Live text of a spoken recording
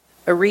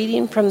A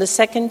reading from the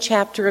 2nd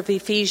chapter of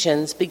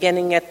Ephesians,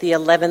 beginning at the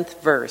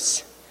 11th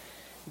verse.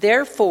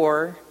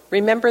 Therefore,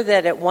 remember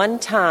that at one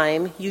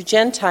time you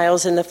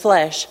Gentiles in the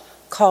flesh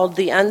called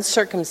the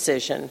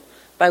uncircumcision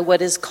by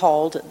what is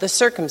called the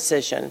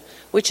circumcision,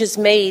 which is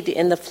made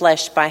in the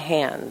flesh by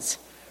hands.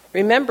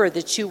 Remember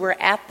that you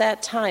were at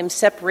that time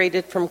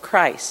separated from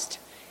Christ,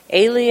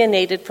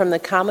 alienated from the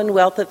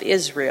commonwealth of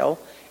Israel,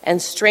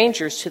 and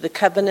strangers to the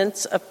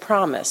covenants of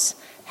promise,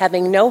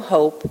 having no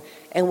hope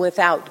and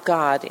without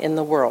God in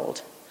the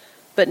world.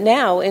 But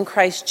now in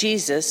Christ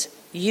Jesus,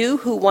 you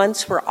who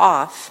once were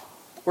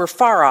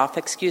far off,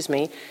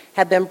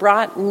 have been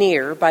brought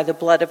near by the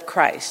blood of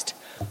Christ.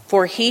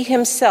 For he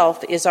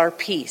himself is our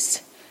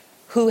peace,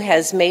 who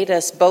has made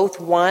us both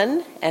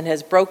one and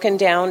has broken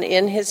down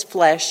in his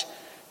flesh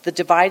the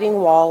dividing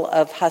wall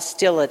of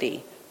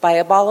hostility by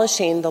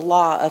abolishing the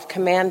law of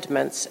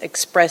commandments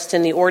expressed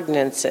in the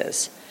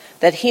ordinances,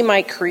 that he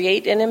might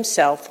create in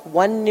himself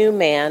one new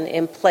man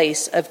in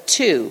place of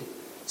two,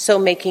 so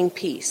making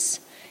peace,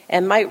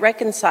 and might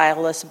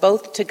reconcile us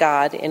both to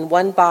God in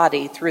one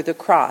body through the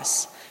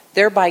cross,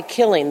 thereby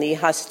killing the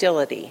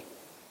hostility.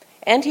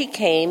 And he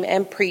came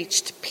and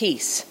preached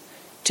peace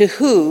to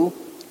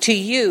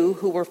you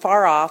who were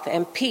far off,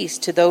 and peace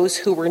to those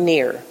who were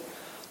near.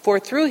 For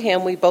through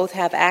him we both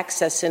have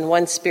access in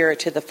one Spirit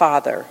to the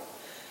Father.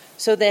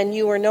 So then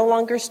you are no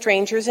longer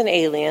strangers and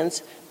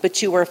aliens,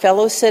 but you are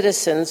fellow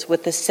citizens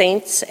with the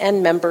saints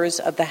and members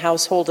of the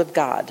household of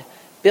God,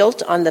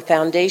 built on the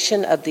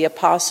foundation of the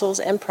apostles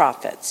and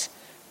prophets,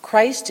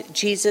 Christ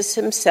Jesus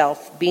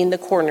himself being the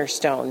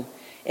cornerstone,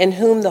 in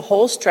whom the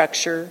whole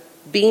structure,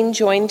 being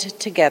joined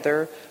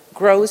together,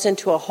 grows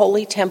into a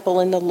holy temple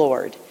in the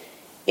Lord.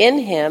 In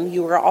him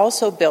you are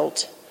also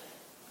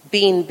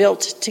being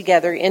built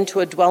together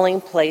into a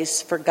dwelling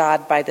place for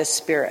God by the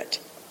Spirit.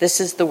 This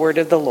is the word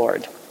of the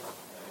Lord.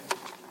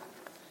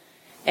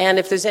 And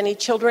if there's any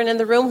children in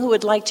the room who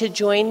would like to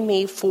join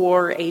me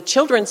for a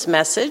children's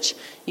message,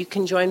 you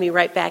can join me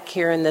right back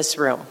here in this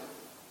room.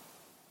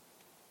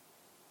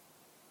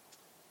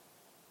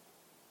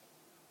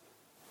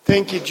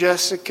 Thank you,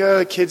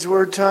 Jessica. Kids'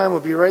 Word Time.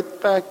 We'll be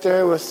right back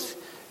there with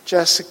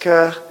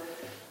Jessica.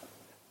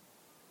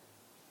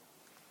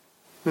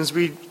 As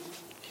we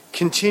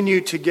continue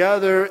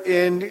together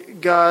in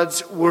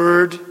God's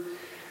Word,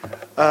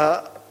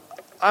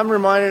 I'm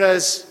reminded,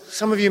 as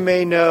some of you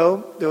may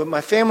know, that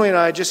my family and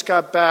I just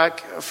got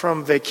back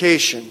from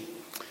vacation.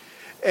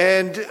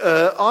 And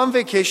on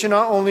vacation,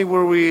 not only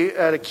were we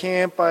at a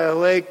camp by a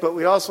lake, but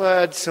we also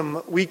had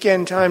some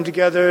weekend time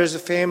together as a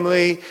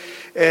family.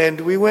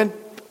 And we went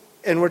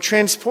and were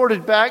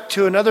transported back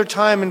to another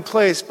time and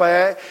place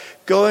by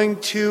going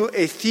to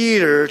a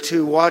theater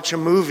to watch a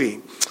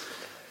movie.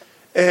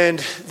 And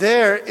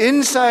there,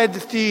 inside the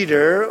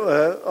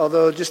theater,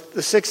 although just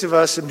the six of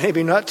us and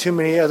maybe not too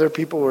many other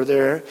people were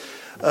there,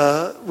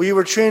 we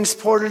were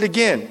transported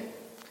again.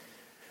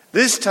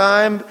 This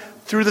time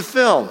through the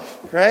film,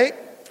 right?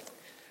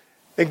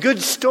 And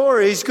good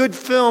stories, good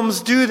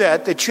films do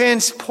that. They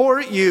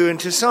transport you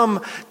into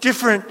some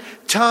different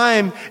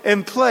time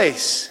and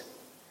place.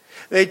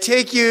 They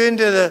take you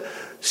into the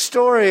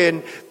story.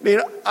 And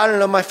I don't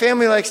know, my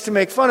family likes to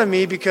make fun of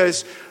me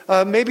because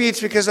maybe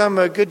it's because I'm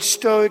a good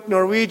stoic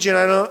Norwegian.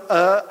 I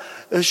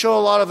don't show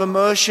a lot of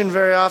emotion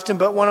very often,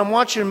 but when I'm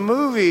watching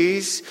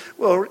movies,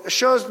 well,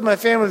 shows my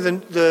family,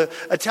 the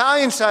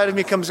Italian side of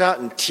me comes out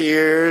and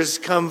tears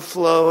come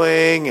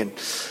flowing and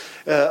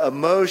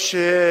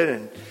emotion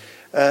and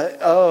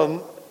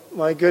oh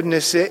my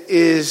goodness, it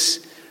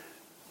is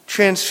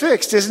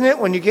transfixed, isn't it,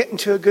 when you get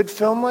into a good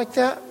film like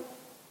that?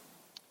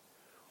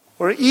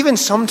 Or even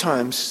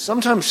sometimes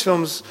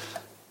films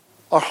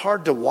are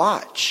hard to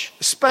watch,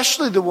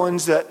 especially the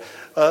ones that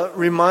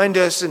remind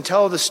us and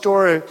tell the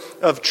story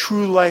of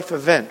true life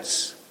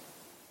events.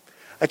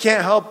 I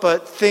can't help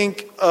but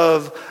think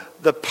of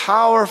the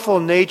powerful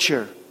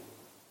nature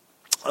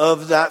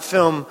of that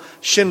film,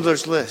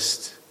 Schindler's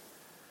List.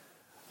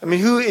 I mean,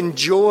 who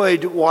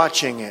enjoyed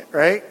watching it,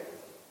 right?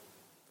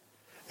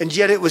 And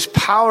yet it was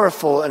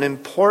powerful and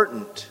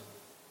important.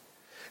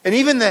 And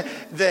even the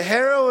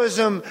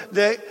heroism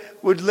that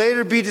would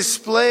later be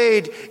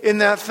displayed in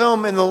that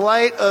film in the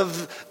light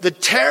of the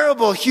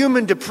terrible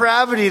human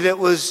depravity that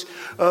was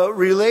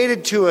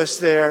related to us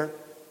there.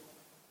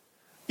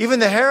 Even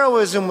the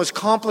heroism was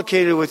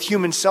complicated with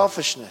human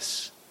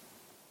selfishness.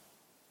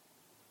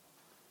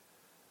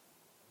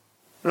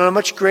 And on a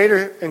much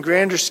greater and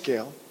grander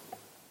scale,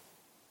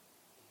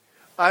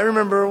 I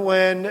remember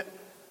when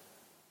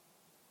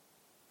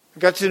I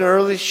got to an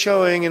early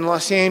showing in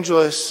Los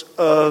Angeles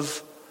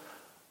of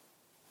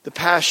The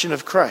Passion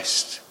of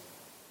Christ.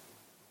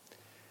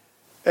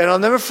 And I'll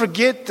never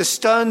forget the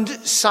stunned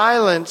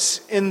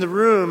silence in the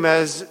room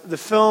as the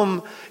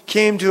film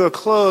came to a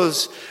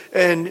close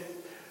and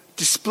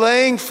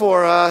displaying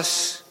for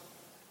us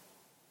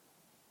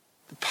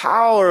the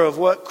power of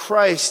what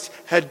Christ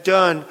had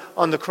done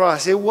on the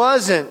cross. It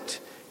wasn't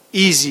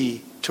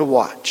easy to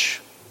watch.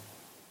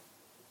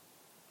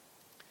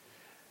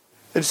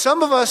 And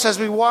some of us, as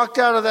we walked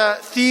out of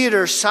that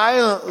theater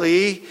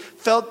silently,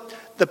 felt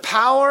the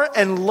power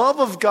and love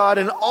of God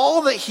and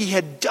all that He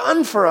had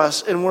done for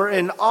us, and were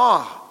in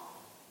awe.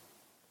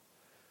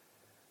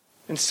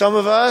 And some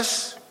of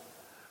us,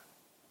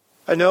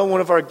 I know one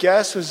of our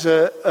guests was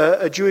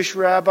a Jewish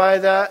rabbi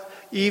that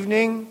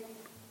evening,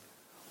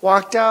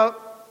 walked out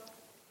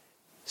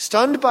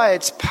stunned by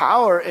its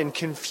power and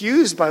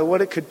confused by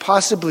what it could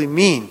possibly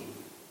mean.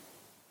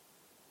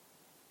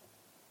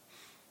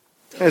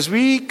 As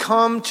we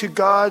come to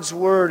God's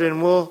Word,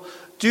 and we'll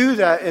do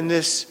that in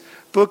this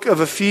book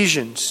of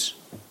Ephesians,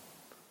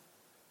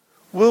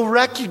 we'll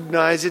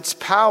recognize its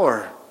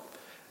power,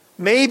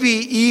 maybe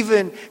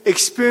even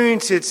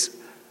experience its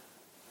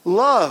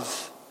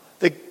love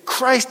that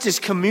Christ is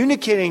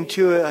communicating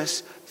to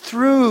us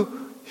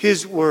through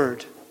His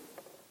Word.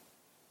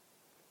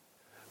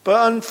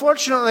 But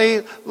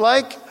unfortunately,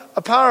 like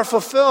a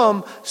powerful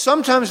film,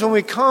 sometimes when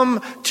we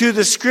come to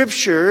the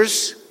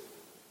Scriptures,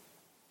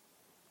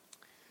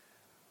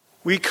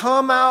 we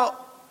come out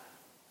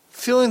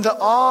feeling the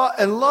awe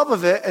and love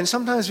of it, and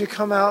sometimes we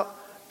come out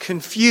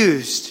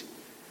confused,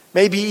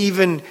 maybe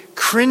even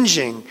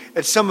cringing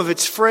at some of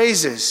its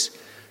phrases.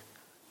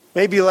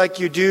 Maybe like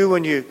you do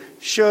when you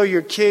show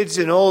your kids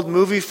an old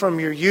movie from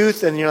your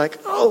youth, and you're like,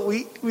 oh,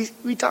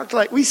 we talked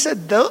like, we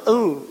said,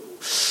 oh,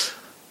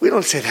 we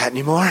don't say that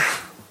anymore.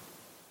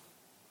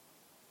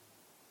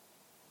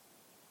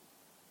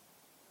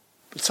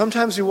 But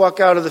sometimes we walk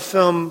out of the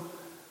film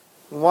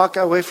and walk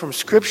away from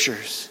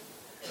Scriptures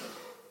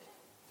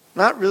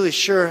not really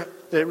sure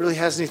that it really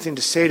has anything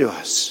to say to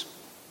us.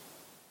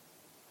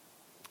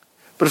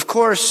 But of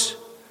course,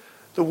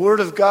 the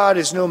Word of God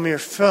is no mere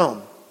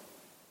film.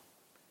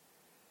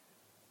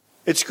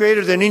 It's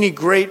greater than any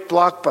great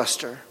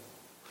blockbuster.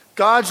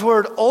 God's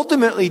Word,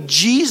 ultimately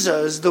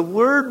Jesus, the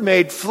Word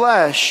made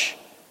flesh,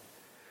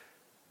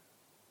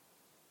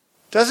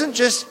 doesn't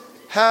just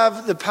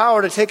have the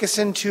power to take us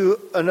into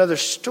another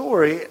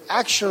story. It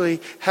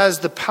actually has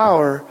the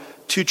power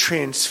to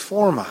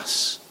transform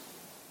us.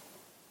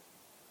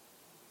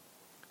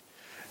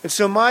 And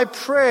so my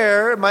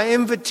prayer, my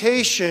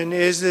invitation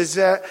is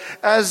that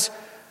as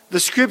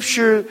the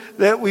scripture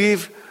that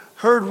we've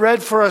heard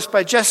read for us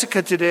by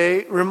Jessica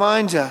today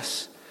reminds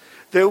us,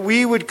 that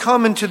we would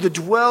come into the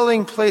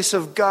dwelling place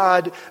of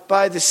God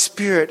by the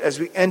Spirit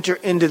as we enter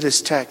into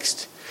this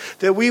text.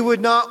 That we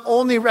would not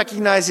only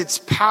recognize its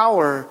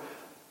power,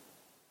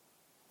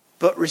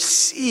 but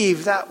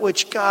receive that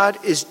which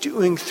God is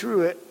doing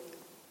through it.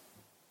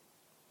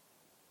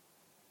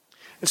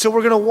 And so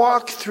we're going to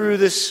walk through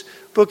this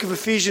book of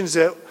Ephesians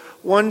that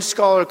one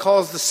scholar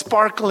calls the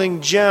sparkling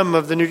gem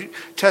of the New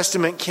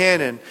Testament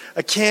canon.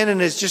 A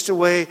canon is just a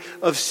way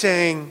of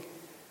saying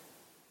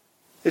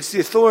it's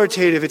the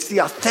authoritative, it's the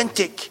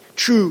authentic,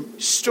 true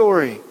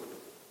story.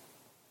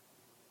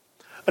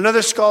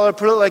 Another scholar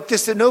put it like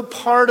this, that no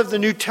part of the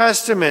New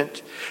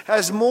Testament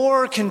has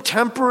more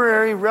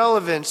contemporary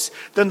relevance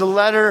than the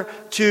letter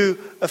to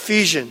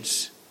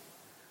Ephesians.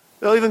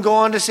 They'll even go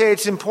on to say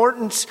its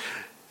importance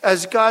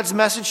as God's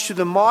message to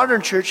the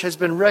modern church has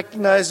been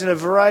recognized in a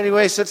variety of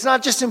ways. So it's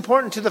not just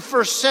important to the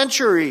first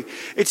century,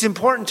 it's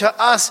important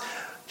to us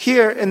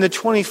here in the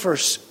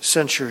 21st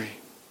century.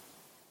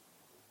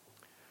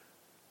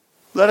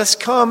 Let us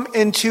come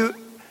into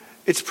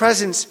its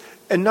presence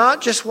and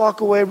not just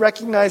walk away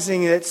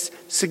recognizing its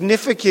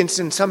significance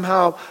and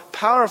somehow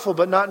powerful,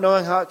 but not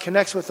knowing how it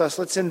connects with us.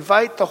 Let's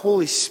invite the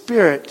Holy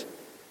Spirit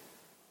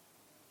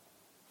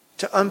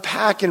to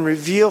unpack and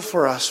reveal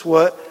for us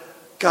what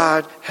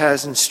God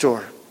has in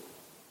store.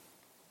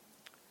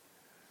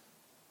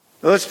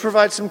 Now let's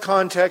provide some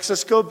context.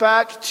 Let's go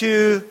back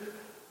to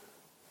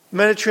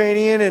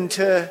Mediterranean and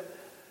to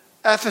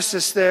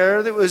Ephesus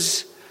there. That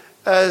was,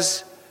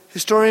 as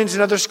historians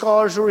and other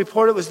scholars will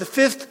report, it was the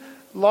 5th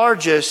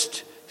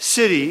largest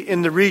city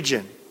in the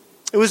region.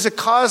 It was a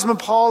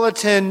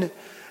cosmopolitan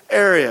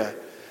area.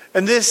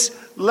 And this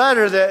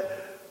letter that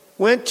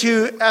went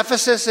to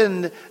Ephesus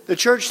and the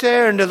church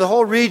there and to the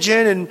whole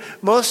region, and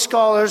most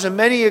scholars and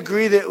many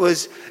agree that it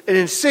was an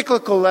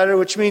encyclical letter,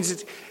 which means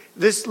that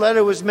this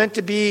letter was meant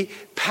to be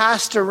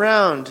passed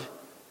around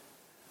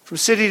from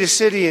city to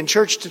city and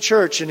church to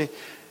church. And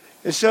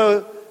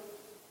so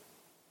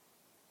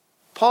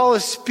Paul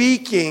is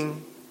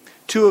speaking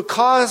to a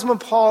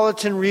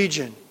cosmopolitan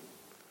region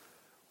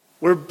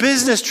where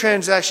business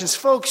transactions,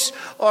 folks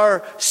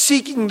are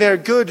seeking their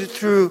good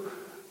through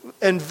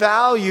and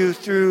value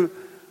through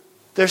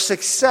their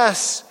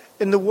success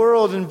in the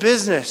world and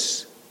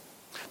business.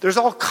 There's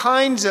all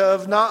kinds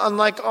of, not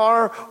unlike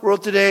our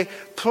world today,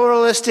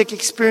 pluralistic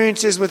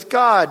experiences with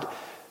God.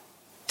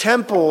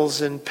 Temples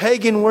and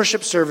pagan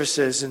worship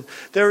services. And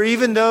there are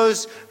even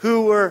those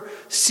who were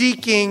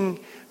seeking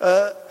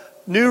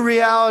new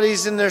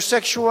realities in their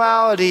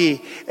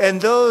sexuality, and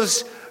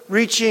those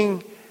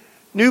reaching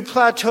new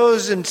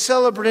plateaus and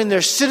celebrating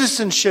their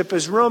citizenship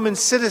as Roman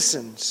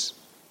citizens.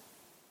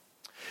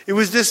 It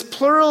was this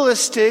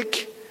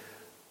pluralistic,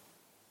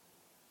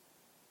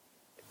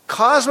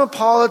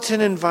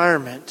 cosmopolitan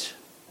environment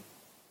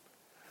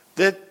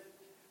that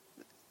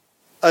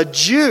a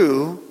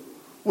Jew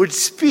would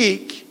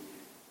speak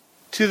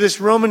to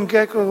this Roman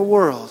Greco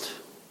world.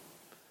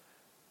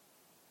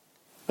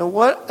 Now,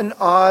 what an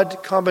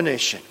odd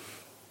combination.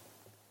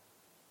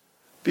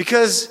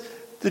 Because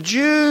the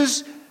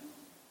Jews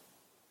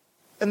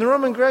and the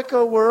Roman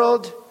Greco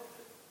world,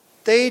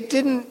 they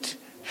didn't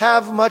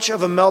have much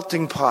of a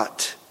melting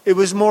pot. It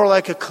was more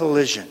like a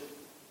collision.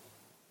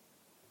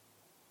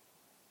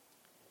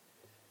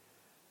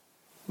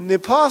 And the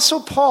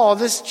Apostle Paul,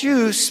 this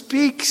Jew,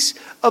 speaks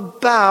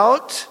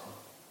about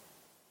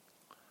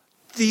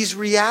these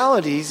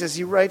realities as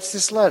he writes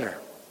this letter.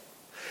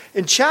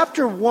 In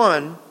chapter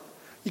 1,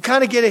 you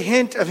kind of get a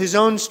hint of his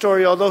own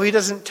story, although he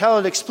doesn't tell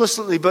it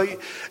explicitly. But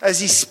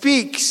as he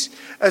speaks,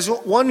 as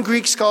one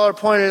Greek scholar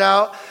pointed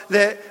out,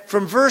 that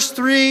from verse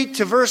 3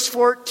 to verse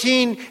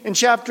 14 in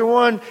chapter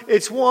 1,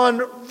 it's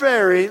one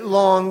very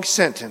long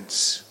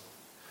sentence.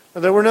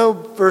 Now, there were no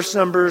verse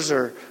numbers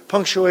or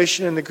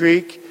punctuation in the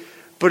Greek,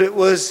 but it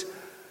was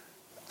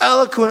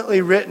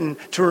eloquently written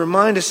to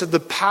remind us of the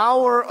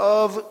power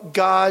of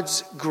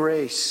God's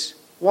grace.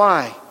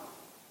 Why?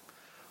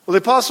 Well, the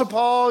Apostle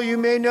Paul, you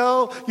may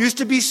know, used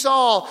to be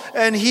Saul,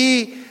 and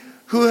he,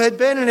 who had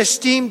been an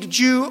esteemed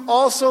Jew,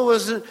 also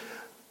was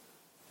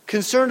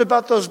concerned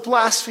about those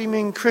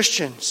blaspheming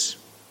Christians.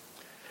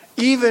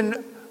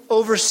 Even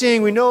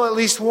overseeing, we know at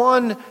least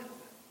one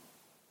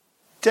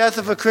death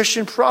of a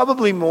Christian,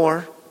 probably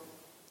more,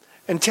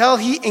 until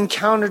he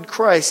encountered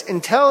Christ,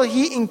 until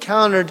he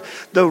encountered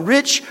the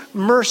rich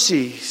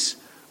mercies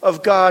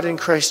of God in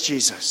Christ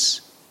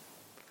Jesus.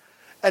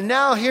 And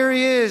now here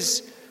he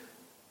is,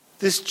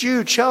 this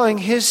Jew telling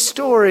his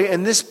story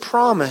and this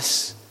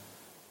promise,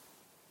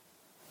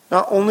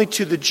 not only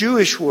to the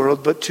Jewish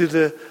world, but to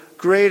the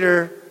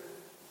greater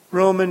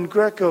Roman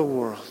Greco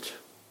world.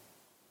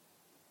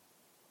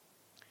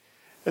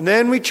 And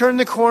then we turn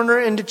the corner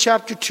into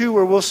chapter 2,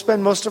 where we'll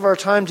spend most of our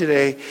time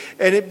today.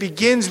 And it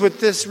begins with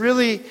this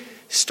really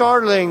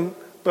startling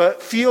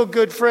but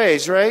feel-good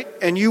phrase, right?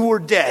 And you were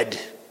dead.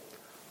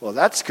 Well,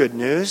 that's good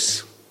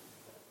news.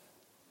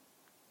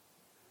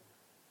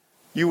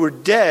 You were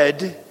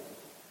dead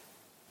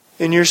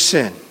in your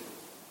sin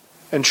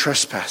and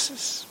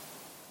trespasses.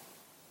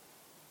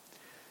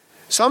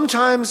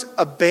 Sometimes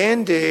a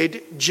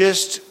Band-Aid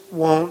just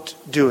won't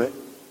do it.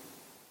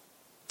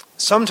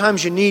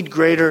 Sometimes you need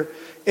greater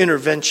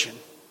intervention.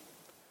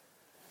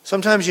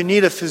 Sometimes you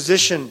need a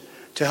physician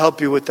to help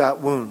you with that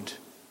wound.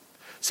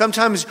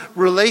 Sometimes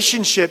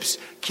relationships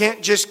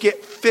can't just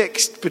get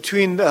fixed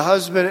between the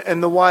husband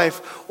and the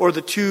wife or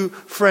the two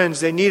friends.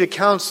 They need a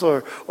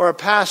counselor or a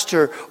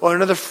pastor or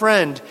another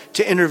friend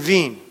to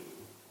intervene.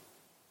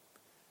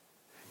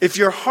 If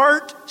your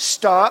heart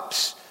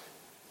stops,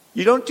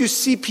 you don't do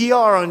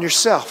CPR on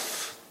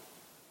yourself.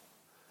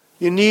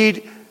 You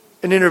need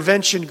an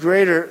intervention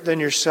greater than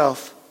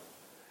yourself.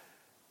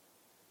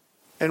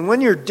 And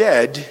when you're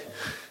dead,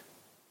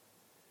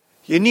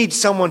 you need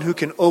someone who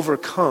can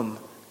overcome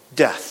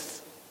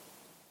death.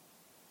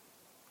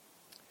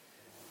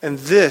 And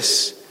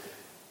this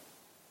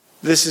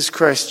is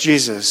Christ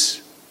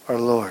Jesus, our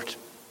Lord.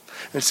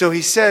 And so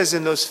he says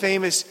in those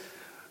famous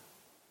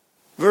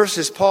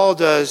verses, Paul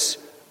does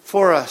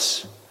for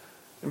us,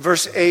 in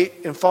verse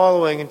 8 and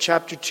following in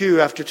chapter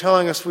 2, after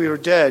telling us we were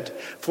dead,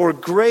 for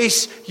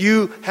grace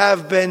you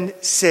have been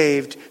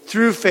saved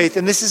through faith.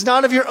 And this is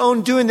not of your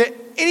own doing that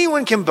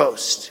anyone can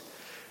boast.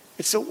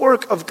 It's the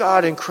work of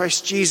God in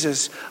Christ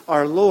Jesus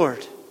our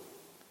Lord.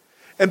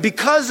 And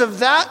because of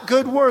that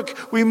good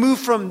work, we move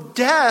from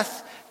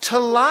death to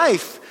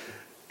life.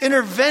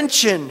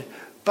 Intervention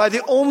by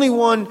the only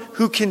one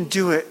who can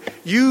do it.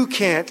 You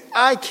can't,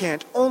 I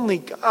can't, only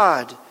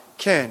God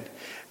can.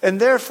 And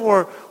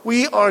therefore,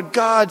 we are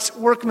God's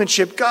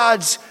workmanship,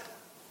 God's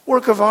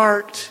work of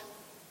art,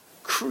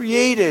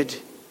 created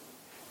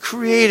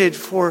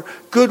for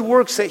good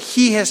works that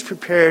he has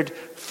prepared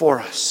for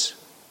us.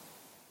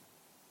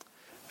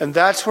 And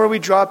that's where we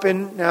drop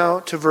in now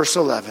to verse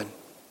 11.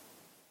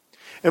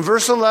 And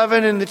verse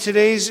 11 in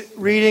today's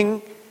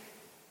reading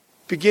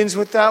begins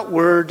with that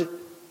word,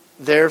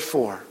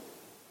 therefore.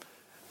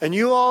 And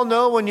you all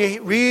know when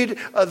you read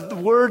a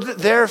word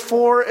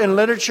therefore in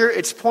literature,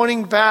 it's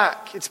pointing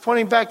back. It's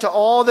pointing back to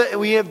all that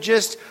we have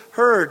just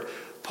heard.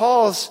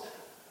 Paul's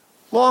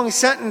long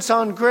sentence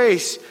on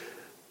grace,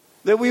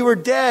 that we were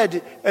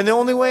dead, and the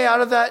only way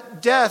out of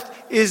that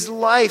death is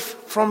life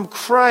from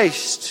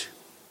Christ.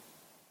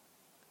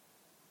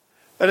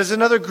 And as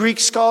another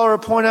Greek scholar will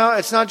point out,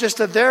 it's not just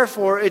a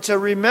therefore, it's a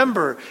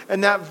remember.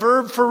 And that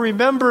verb for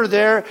remember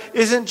there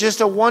isn't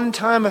just a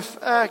one-time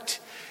effect.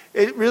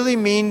 It really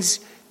means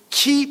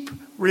keep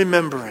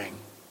remembering.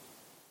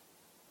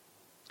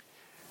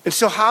 And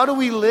so how do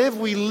we live?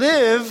 We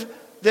live,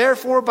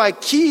 therefore, by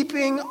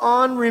keeping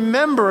on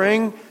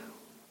remembering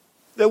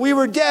that we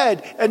were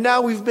dead and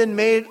now we've been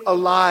made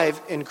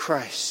alive in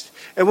Christ.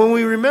 And when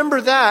we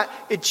remember that,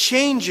 it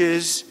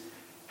changes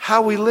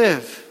how we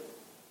live.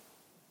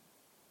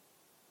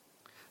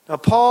 Now,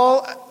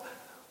 Paul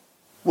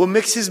will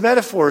mix his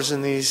metaphors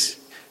in these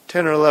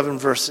 10 or 11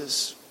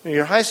 verses. In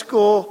your high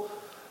school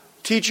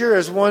teacher,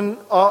 as one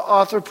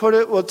author put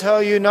it, will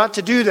tell you not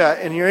to do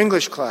that in your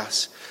English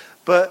class.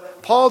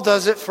 But Paul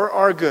does it for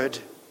our good.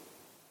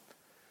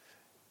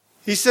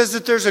 He says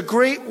that there's a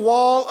great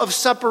wall of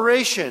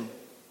separation.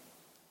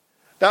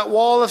 That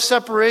wall of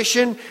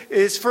separation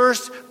is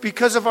first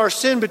because of our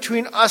sin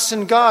between us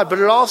and God, but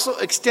it also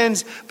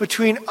extends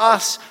between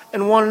us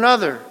and one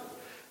another.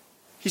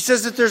 He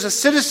says that there's a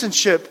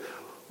citizenship,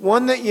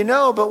 one that you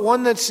know, but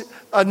one that's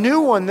a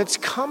new one that's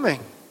coming.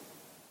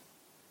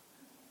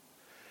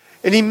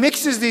 And he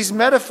mixes these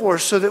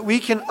metaphors so that we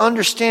can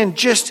understand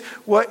just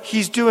what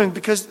he's doing,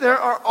 because there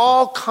are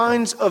all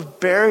kinds of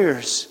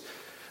barriers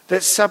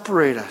that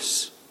separate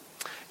us.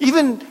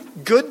 Even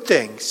good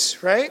things,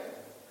 right?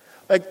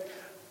 Like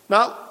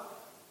not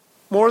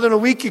more than a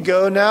week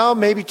ago now,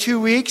 maybe 2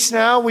 weeks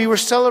now, we were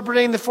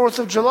celebrating the 4th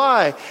of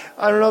July.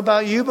 I don't know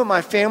about you, but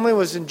my family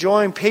was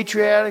enjoying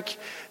patriotic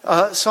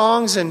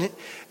songs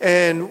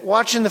and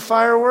watching the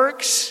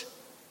fireworks.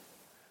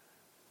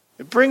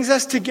 It brings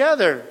us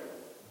together.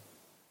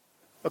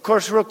 Of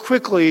course, real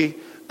quickly,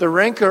 the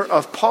rancor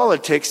of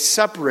politics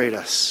separate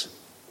us.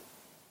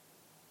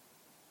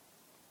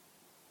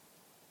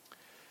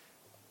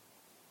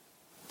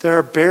 There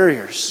are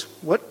barriers.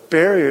 What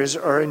barriers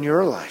are in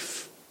your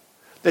life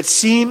that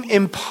seem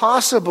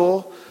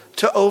impossible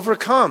to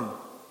overcome?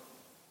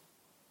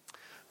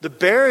 The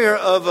barrier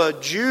of a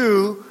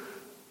Jew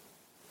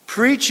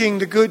preaching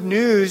the good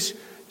news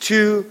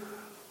to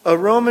a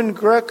Roman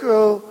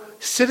Greco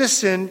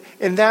citizen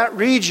in that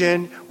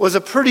region was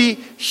a pretty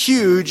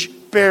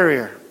huge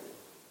barrier.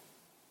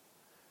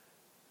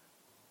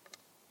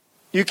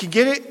 You can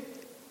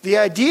get the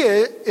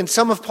idea in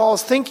some of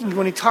Paul's thinking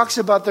when he talks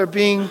about there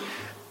being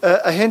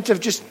a hint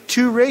of just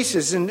two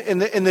races. In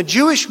the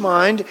Jewish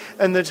mind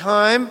and the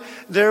time,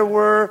 there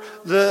were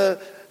the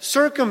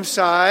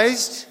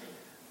circumcised,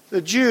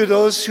 the Jew,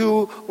 those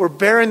who were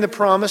bearing the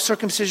promise.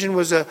 Circumcision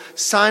was a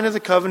sign of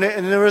the covenant,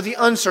 and there were the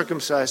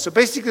uncircumcised. So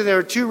basically there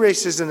were two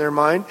races in their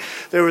mind.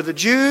 There were the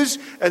Jews,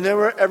 and there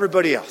were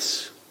everybody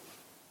else.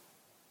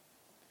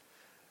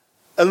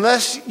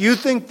 Unless you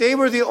think they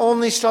were the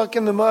only stuck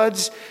in the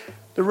muds,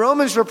 the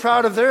Romans were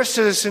proud of their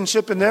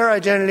citizenship and their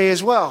identity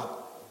as well.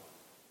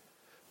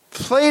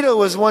 Plato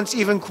was once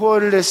even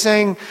quoted as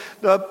saying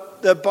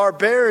the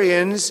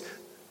barbarians,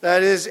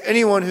 that is,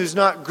 anyone who's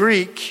not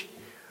Greek,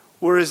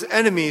 were his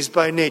enemies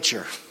by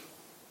nature.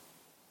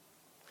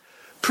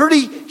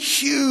 Pretty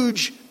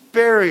huge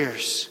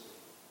barriers.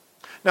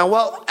 Now,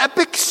 while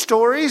epic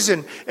stories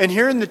and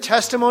hearing the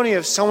testimony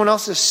of someone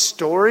else's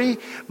story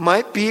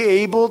might be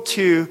able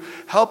to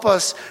help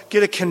us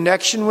get a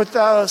connection with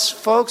those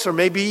folks, or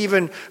maybe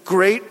even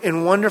great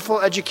and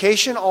wonderful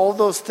education, all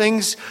those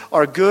things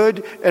are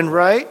good and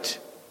right.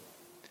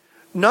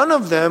 None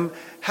of them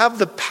have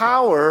the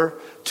power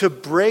to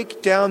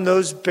break down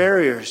those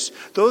barriers.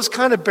 Those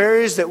kind of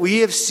barriers that we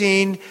have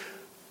seen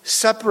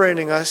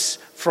separating us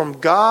from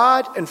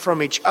God and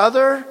from each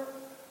other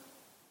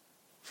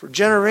for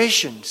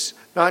generations,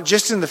 not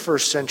just in the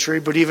first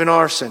century, but even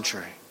our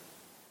century.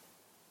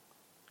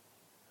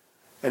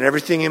 And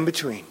everything in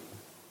between.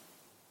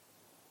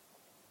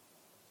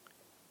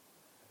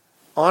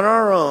 On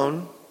our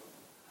own,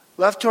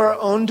 left to our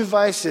own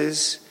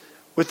devices,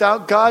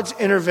 without God's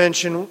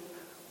intervention,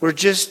 we're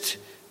just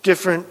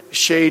different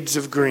shades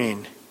of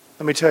green.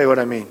 Let me tell you what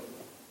I mean.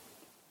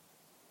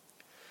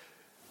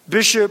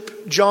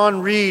 Bishop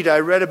John Reed, I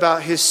read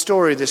about his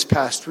story this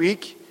past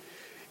week.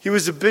 He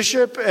was a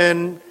bishop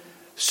and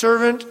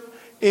servant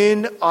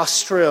in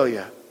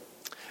Australia.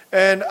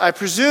 And I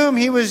presume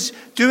he was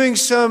doing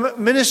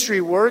some ministry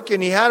work,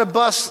 and he had a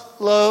bus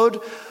load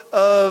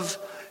of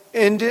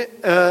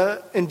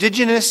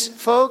indigenous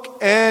folk,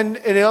 and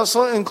it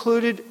also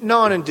included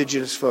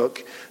non-indigenous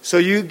folk. So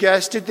you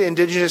guessed it, the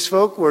indigenous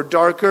folk were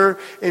darker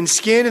in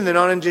skin, and the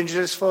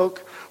non-indigenous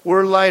folk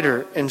were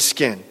lighter in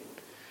skin.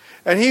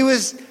 And he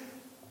was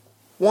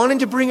wanting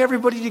to bring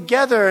everybody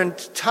together and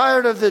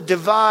tired of the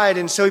divide.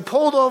 And so he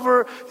pulled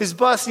over his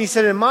bus and he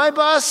said, in my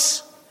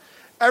bus,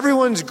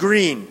 everyone's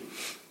green.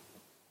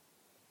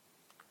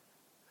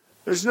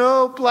 There's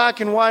no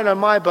black and white on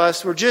my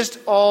bus. We're just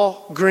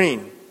all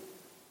green.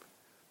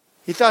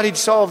 He thought he'd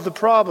solved the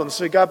problem.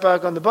 So he got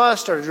back on the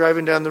bus, started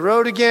driving down the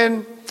road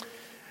again,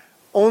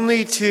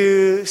 only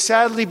to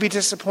sadly be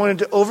disappointed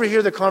to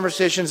overhear the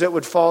conversations that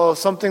would follow,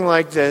 something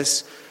like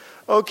this.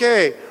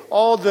 Okay,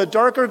 all the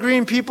darker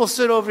green people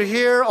sit over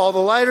here, all the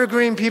lighter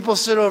green people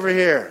sit over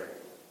here.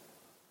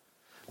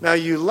 Now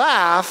you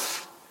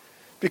laugh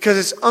because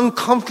it's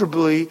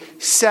uncomfortably,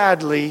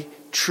 sadly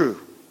true.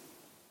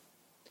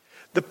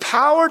 The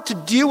power to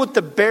deal with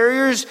the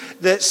barriers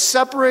that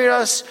separate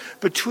us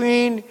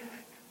between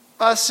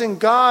us and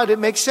God, it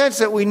makes sense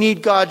that we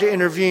need God to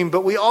intervene,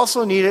 but we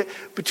also need it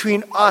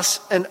between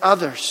us and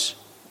others.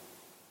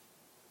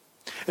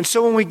 And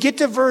so when we get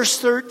to verse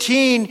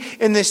 13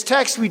 in this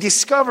text, we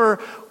discover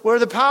where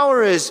the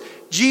power is.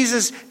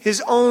 Jesus,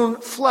 his own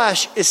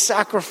flesh, is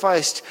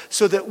sacrificed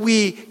so that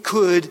we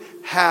could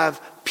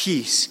have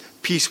peace.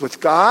 Peace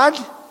with God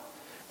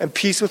and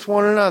peace with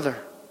one another.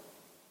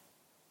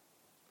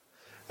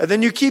 And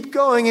then you keep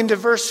going into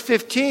verse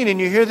 15 and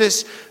you hear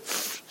this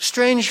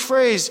strange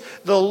phrase,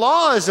 the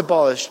law is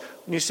abolished.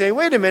 And you say,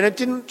 wait a minute,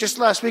 didn't just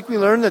last week we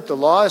learned that the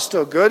law is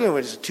still good and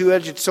it's a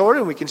two-edged sword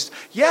and we can...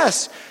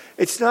 Yes,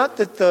 it's not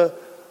that the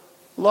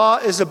law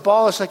is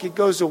abolished like it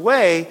goes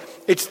away.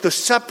 It's the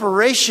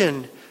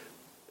separation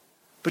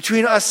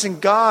between us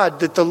and God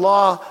that the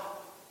law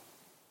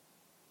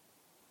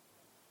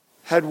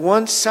had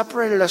once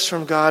separated us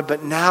from God,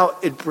 but now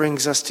it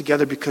brings us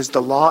together because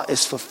the law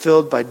is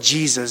fulfilled by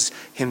Jesus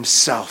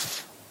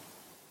himself.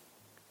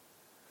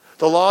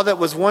 The law that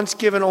was once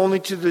given only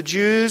to the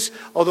Jews,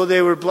 although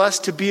they were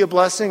blessed to be a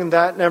blessing, and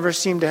that never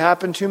seemed to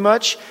happen too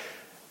much,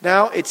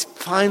 now it's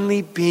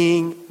finally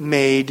being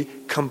made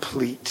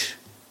complete.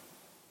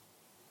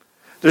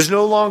 There's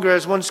no longer,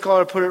 as one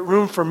scholar put it,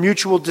 room for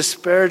mutual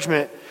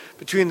disparagement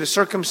between the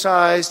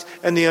circumcised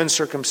and the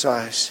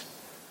uncircumcised.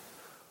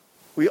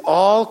 We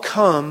all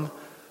come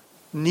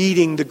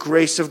needing the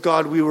grace of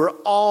God. We were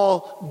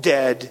all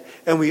dead,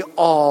 and we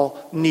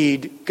all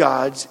need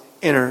God's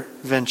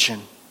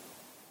intervention.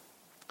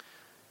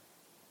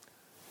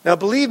 Now,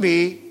 believe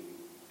me,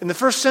 in the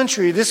first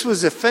century, this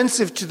was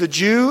offensive to the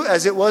Jew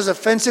as it was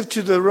offensive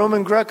to the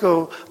Roman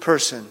Greco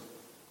person.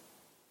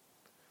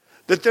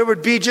 That there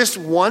would be just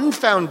one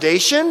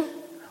foundation,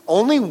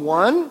 only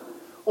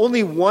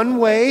one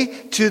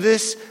way to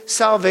this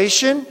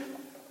salvation.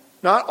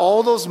 Not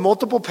all those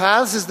multiple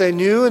paths as they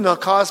knew in the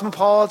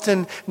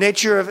cosmopolitan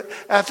nature of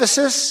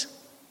Ephesus.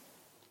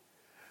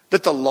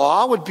 That the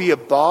law would be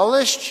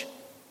abolished.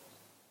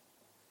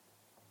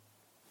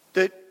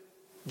 That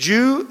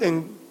Jew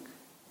and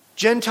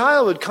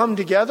Gentile would come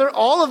together.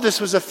 All of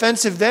this was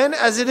offensive then,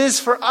 as it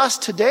is for us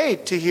today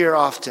to hear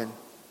often.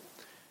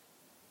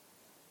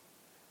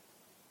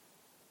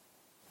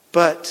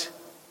 But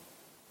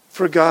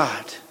for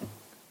God,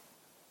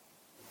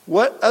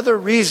 what other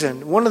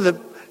reason? One of the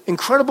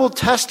incredible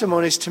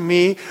testimonies to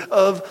me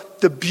of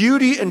the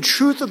beauty and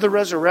truth of the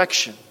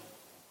resurrection.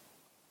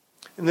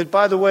 And that,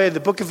 by the way, the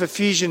book of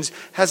Ephesians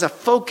has a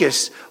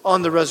focus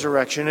on the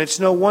resurrection. It's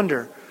no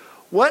wonder.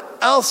 What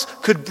else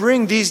could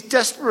bring these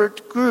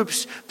desperate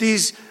groups,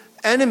 these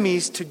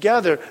enemies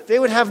together? They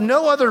would have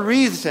no other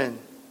reason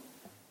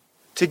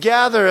to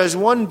gather as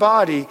one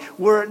body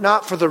were it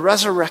not for the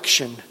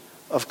resurrection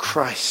of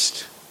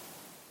Christ.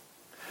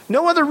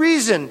 No other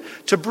reason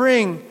to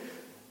bring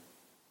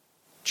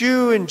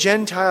Jew and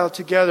Gentile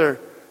together.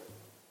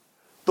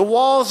 The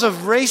walls of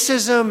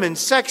racism and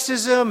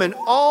sexism and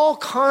all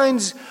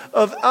kinds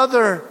of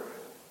other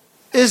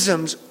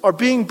isms are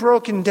being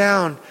broken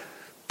down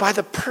by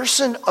the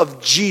person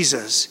of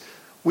Jesus.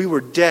 We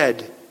were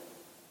dead,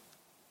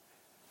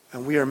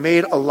 and we are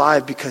made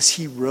alive because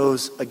he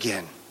rose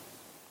again.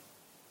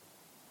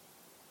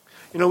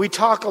 You know, we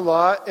talk a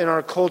lot in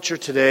our culture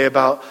today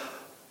about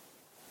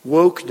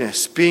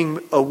wokeness, being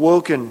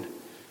awoken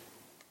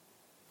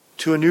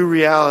to a new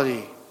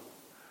reality,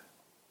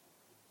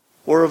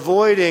 or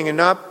avoiding and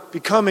not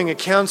becoming a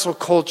cancel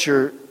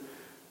culture.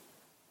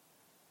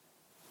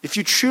 If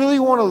you truly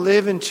want to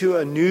live into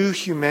a new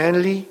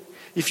humanity,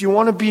 if you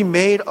want to be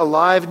made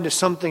alive into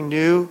something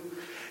new,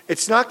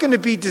 it's not going to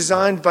be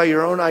designed by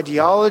your own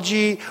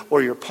ideology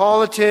or your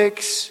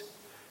politics.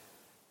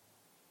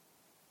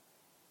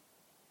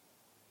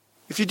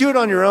 If you do it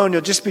on your own,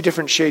 you'll just be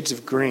different shades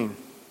of green.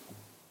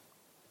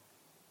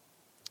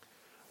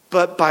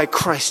 But by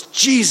Christ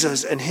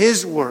Jesus and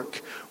his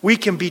work, we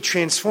can be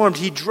transformed.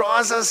 He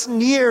draws us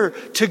near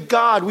to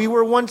God. We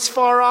were once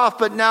far off,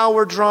 but now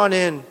we're drawn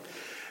in.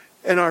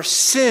 And our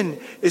sin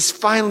is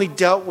finally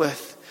dealt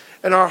with.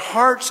 And our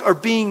hearts are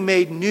being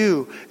made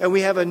new. And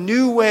we have a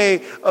new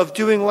way of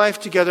doing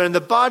life together. And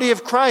the body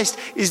of Christ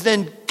is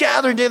then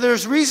gathered together.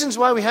 There's reasons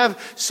why we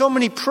have so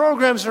many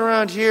programs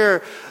around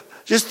here.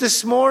 Just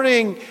this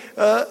morning,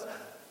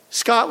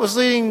 Scott was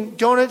leading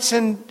donuts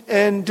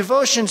and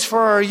devotions for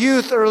our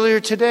youth earlier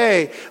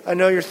today. I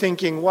know you're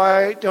thinking,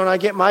 why don't I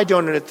get my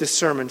donut at this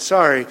sermon?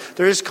 Sorry.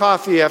 There is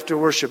coffee after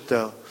worship,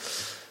 though.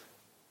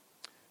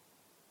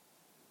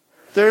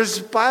 There's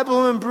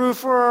Bible and Brew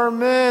for our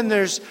men.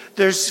 There's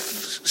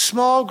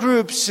small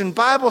groups and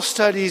Bible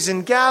studies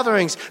and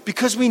gatherings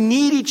because we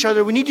need each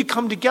other. We need to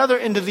come together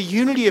into the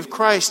unity of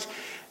Christ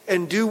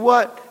and do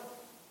what?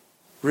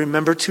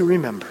 Remember to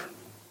remember.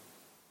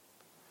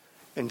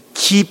 And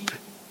keep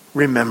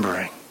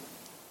remembering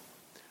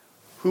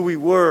who we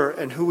were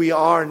and who we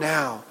are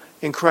now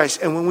in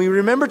Christ. And when we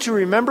remember to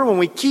remember, when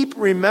we keep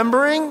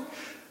remembering,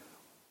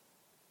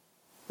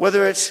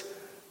 whether it's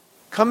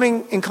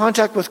coming in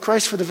contact with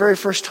Christ for the very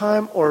first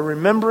time or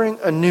remembering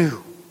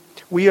anew,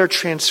 we are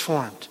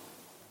transformed.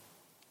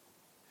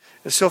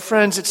 And so,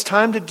 friends, it's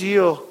time to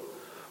deal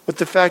with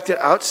the fact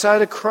that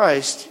outside of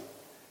Christ,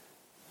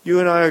 you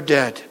and I are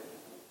dead.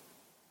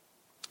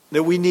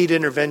 That we need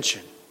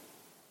intervention.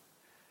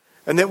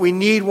 And that we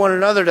need one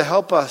another to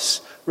help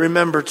us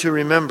remember to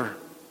remember.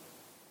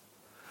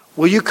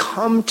 Will you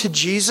come to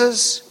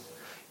Jesus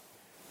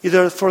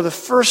either for the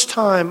first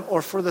time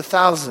or for the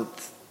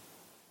 1,000th?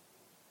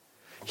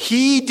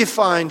 He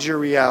defines your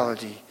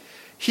reality.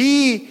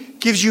 He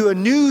gives you a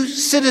new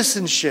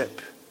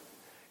citizenship.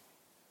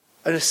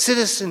 A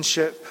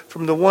citizenship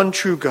from the one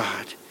true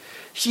God.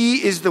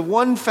 He is the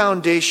one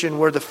foundation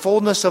where the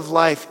fullness of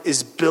life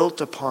is built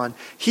upon.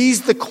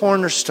 He's the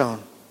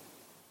cornerstone.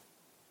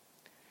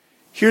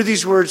 Hear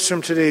these words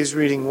from today's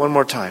reading one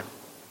more time.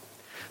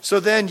 So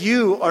then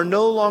you are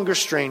no longer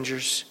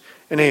strangers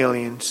and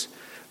aliens,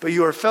 but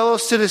you are fellow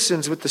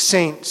citizens with the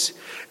saints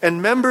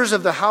and members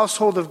of the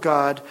household of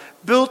God,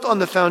 built on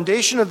the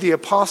foundation of the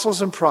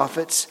apostles and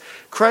prophets,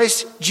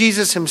 Christ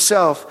Jesus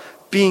himself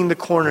being the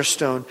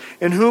cornerstone,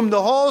 in whom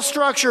the whole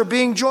structure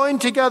being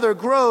joined together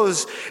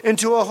grows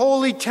into a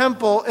holy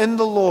temple in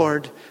the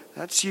Lord.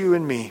 That's you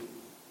and me.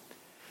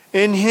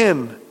 In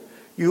him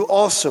you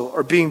also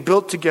are being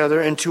built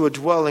together into a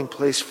dwelling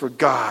place for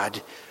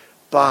God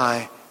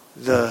by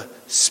the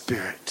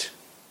Spirit.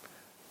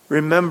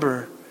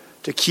 Remember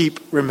to keep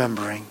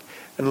remembering,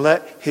 and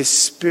let his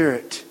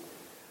Spirit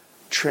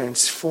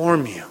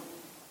transform you.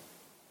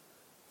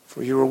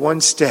 For you were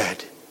once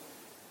dead,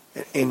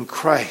 and in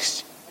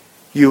Christ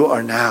you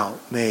are now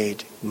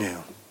made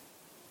new.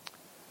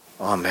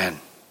 Amen.